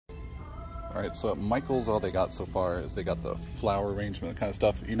All right, so at Michael's, all they got so far is they got the flower arrangement kind of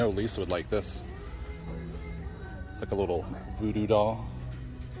stuff. You know, Lisa would like this. It's like a little voodoo doll.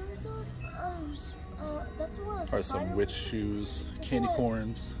 That's what Or some witch shoes, candy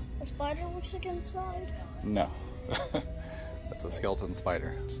corns. A spider looks like inside. No, that's a skeleton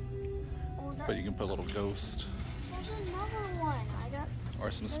spider. Oh, But you can put a little ghost. There's another one.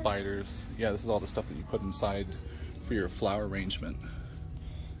 Or some spiders. Yeah, this is all the stuff that you put inside for your flower arrangement.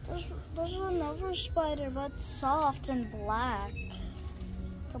 There's another spider, but soft and black.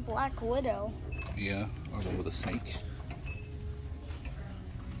 It's a black widow. Yeah, or one with a snake.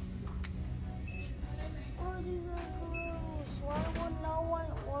 Oh, these are gross.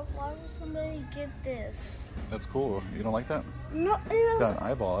 Why would somebody get this? That's cool. You don't like that? No, It's got an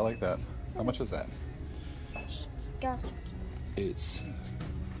eyeball. I like that. How much is that? Guess. It's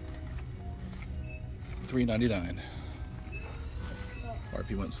 $3.99. Or if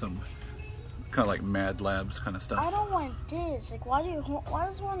you want some kind of like Mad Labs kind of stuff. I don't want this. Like, why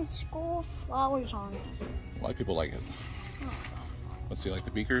does one school flowers on it? A lot of people like it. Let's see, like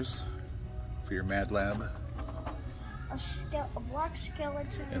the beakers for your Mad Lab. A black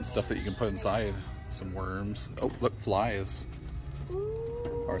skeleton. And stuff that you can put inside. Some worms. Oh, look, flies.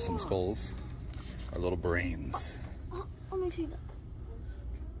 Ooh. Or some skulls. Or little brains. Oh, let me see that.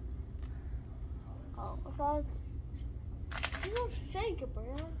 Oh, if I was... These are fake,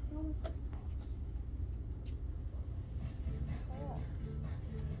 bro.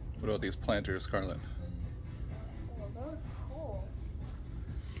 What about these planters, Scarlett? Oh, they're cool.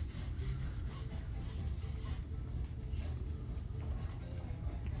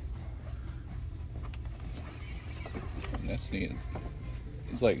 That's neat.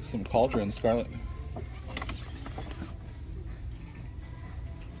 It's like some cauldron, Scarlett.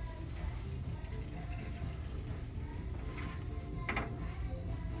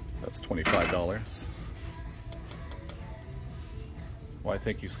 So that's $25. Why,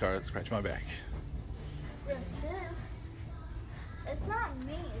 thank you, Scarlett. Scratch my back. It's this. It's not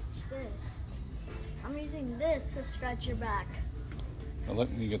me, it's this. I'm using this to scratch your back. Now look,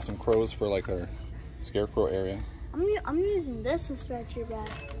 you get some crows for like our scarecrow area. I'm using this to scratch your back.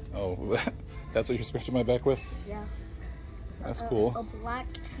 Oh, that's what you're scratching my back with? Yeah. That's cool. A black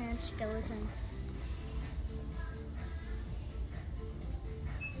tan skeleton.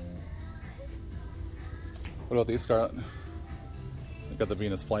 What about these, Scarlett? They got the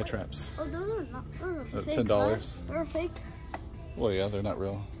Venus flytraps. Oh, those are not. Those are fake. $10. Right? They're fake. Well, yeah, they're not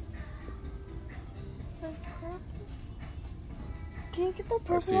real. Can you get the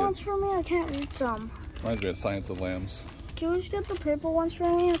purple ones for me? I can't reach them. Reminds me of Science of Lambs. Can you just get the purple ones for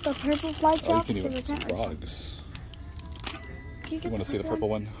me with the purple flight Oh, you shops? can even get some frogs. You Want to see the purple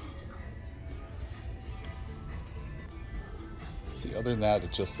one? See, other than that,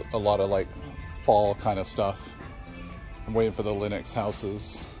 it's just a lot of like fall kind of stuff. I'm waiting for the Linux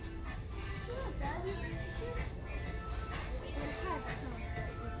houses.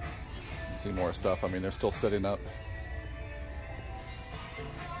 See more stuff. I mean, they're still setting up.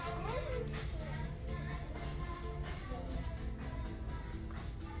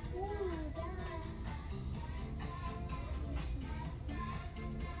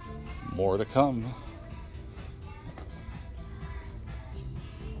 More to come.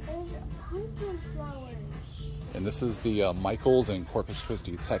 And this is the Michael's in Corpus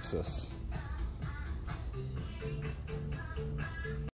Christi, Texas.